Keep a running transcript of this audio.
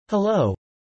Hello.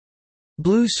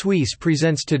 Blue Suisse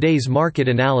presents today's market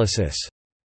analysis.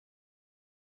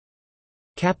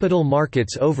 Capital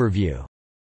Markets Overview.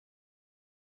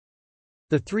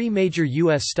 The three major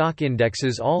U.S. stock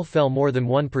indexes all fell more than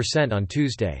 1% on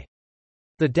Tuesday.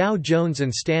 The Dow Jones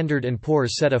and Standard &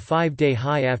 Poor's set a 5-day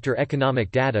high after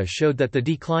economic data showed that the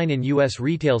decline in U.S.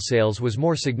 retail sales was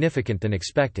more significant than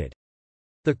expected.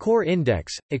 The core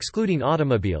index, excluding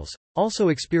automobiles, also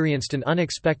experienced an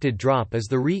unexpected drop as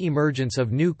the re-emergence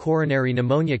of new coronary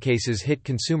pneumonia cases hit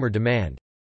consumer demand.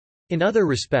 In other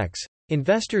respects,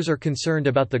 investors are concerned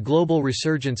about the global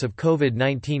resurgence of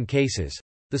COVID-19 cases,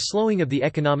 the slowing of the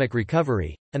economic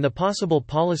recovery, and the possible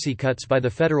policy cuts by the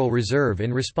Federal Reserve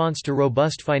in response to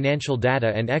robust financial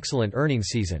data and excellent earnings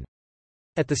season.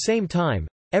 At the same time,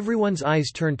 everyone's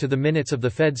eyes turned to the minutes of the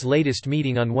Fed's latest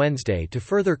meeting on Wednesday to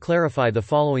further clarify the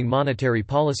following monetary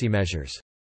policy measures.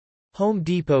 Home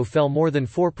Depot fell more than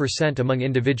 4% among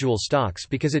individual stocks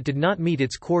because it did not meet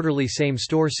its quarterly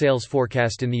same-store sales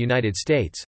forecast in the United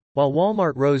States, while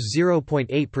Walmart rose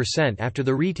 0.8% after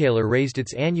the retailer raised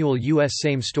its annual U.S.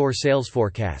 same-store sales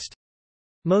forecast.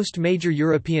 Most major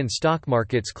European stock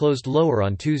markets closed lower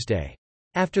on Tuesday.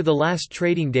 After the last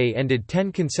trading day ended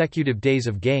 10 consecutive days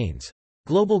of gains,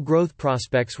 global growth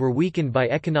prospects were weakened by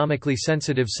economically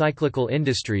sensitive cyclical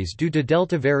industries due to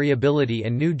Delta variability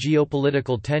and new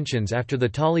geopolitical tensions after the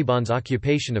Taliban's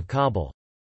occupation of Kabul.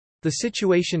 The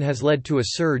situation has led to a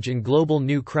surge in global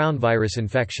new coronavirus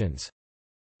infections.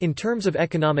 In terms of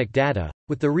economic data,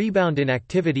 with the rebound in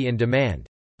activity and demand,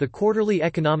 the quarterly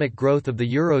economic growth of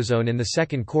the Eurozone in the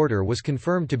second quarter was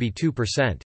confirmed to be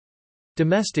 2%.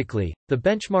 Domestically, the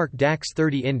benchmark DAX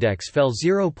 30 index fell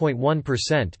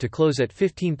 0.1% to close at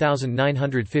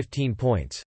 15,915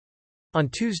 points. On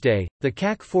Tuesday, the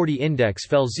CAC 40 index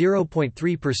fell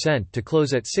 0.3% to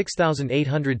close at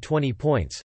 6,820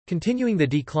 points, continuing the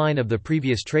decline of the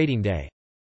previous trading day.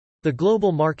 The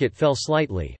global market fell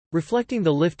slightly, reflecting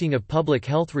the lifting of public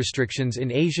health restrictions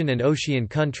in Asian and Oceanian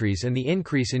countries and the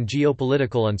increase in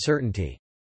geopolitical uncertainty.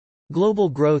 Global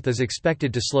growth is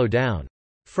expected to slow down.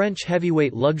 French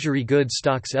heavyweight luxury goods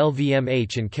stocks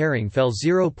LVMH and Kering fell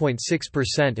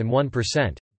 0.6% and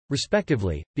 1%,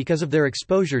 respectively, because of their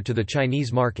exposure to the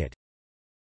Chinese market.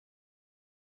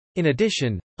 In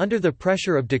addition, under the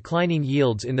pressure of declining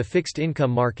yields in the fixed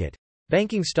income market,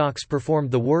 banking stocks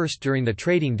performed the worst during the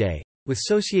trading day, with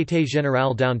Société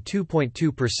Générale down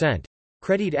 2.2%,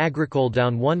 Crédit Agricole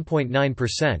down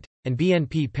 1.9%, and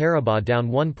BNP Paribas down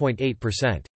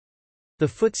 1.8%. The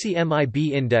FTSE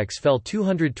MIB index fell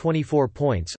 224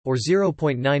 points, or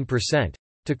 0.9%,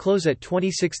 to close at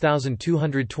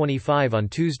 26,225 on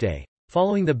Tuesday,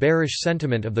 following the bearish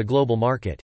sentiment of the global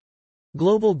market.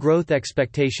 Global growth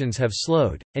expectations have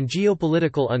slowed, and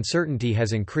geopolitical uncertainty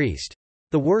has increased.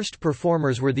 The worst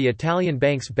performers were the Italian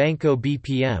banks Banco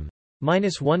BPM,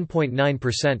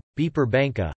 -1.9%, BPER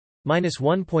Banca,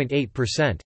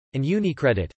 -1.8%, and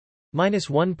UniCredit,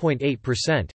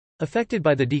 -1.8%. Affected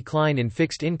by the decline in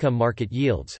fixed income market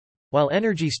yields, while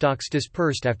energy stocks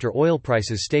dispersed after oil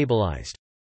prices stabilized.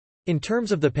 In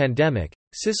terms of the pandemic,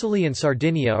 Sicily and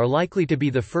Sardinia are likely to be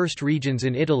the first regions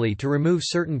in Italy to remove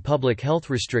certain public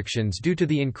health restrictions due to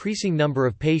the increasing number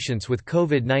of patients with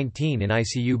COVID-19 in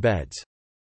ICU beds.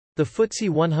 The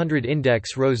FTSE 100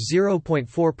 index rose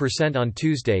 0.4% on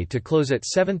Tuesday to close at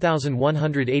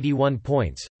 7,181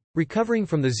 points, recovering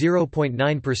from the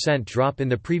 0.9% drop in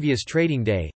the previous trading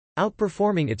day,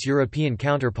 outperforming its European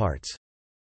counterparts.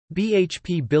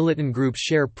 BHP Billiton Group's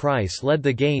share price led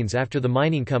the gains after the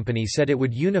mining company said it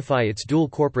would unify its dual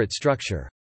corporate structure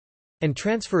and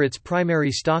transfer its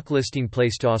primary stock listing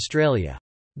place to Australia.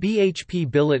 BHP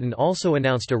Billiton also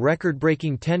announced a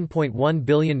record-breaking $10.1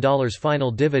 billion final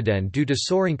dividend due to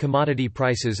soaring commodity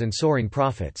prices and soaring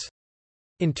profits.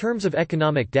 In terms of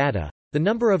economic data, the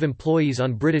number of employees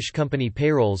on British company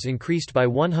payrolls increased by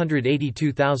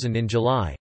 182,000 in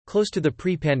July, close to the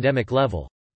pre-pandemic level.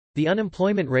 The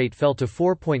unemployment rate fell to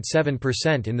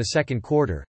 4.7% in the second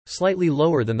quarter, slightly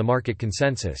lower than the market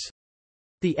consensus.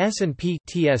 The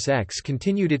S&P/TSX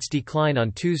continued its decline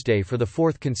on Tuesday for the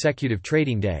fourth consecutive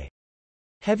trading day.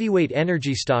 Heavyweight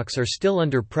energy stocks are still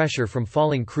under pressure from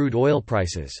falling crude oil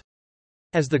prices.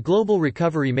 As the global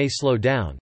recovery may slow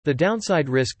down, the downside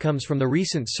risk comes from the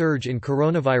recent surge in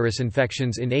coronavirus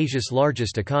infections in Asia's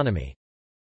largest economy.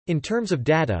 In terms of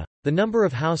data, the number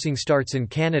of housing starts in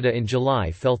Canada in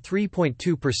July fell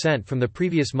 3.2% from the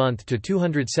previous month to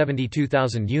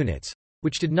 272,000 units,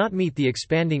 which did not meet the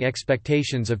expanding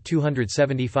expectations of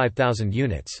 275,000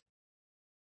 units.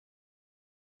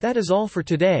 That is all for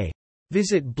today.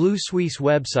 Visit Blue Suisse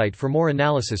website for more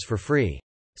analysis for free.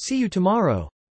 See you tomorrow.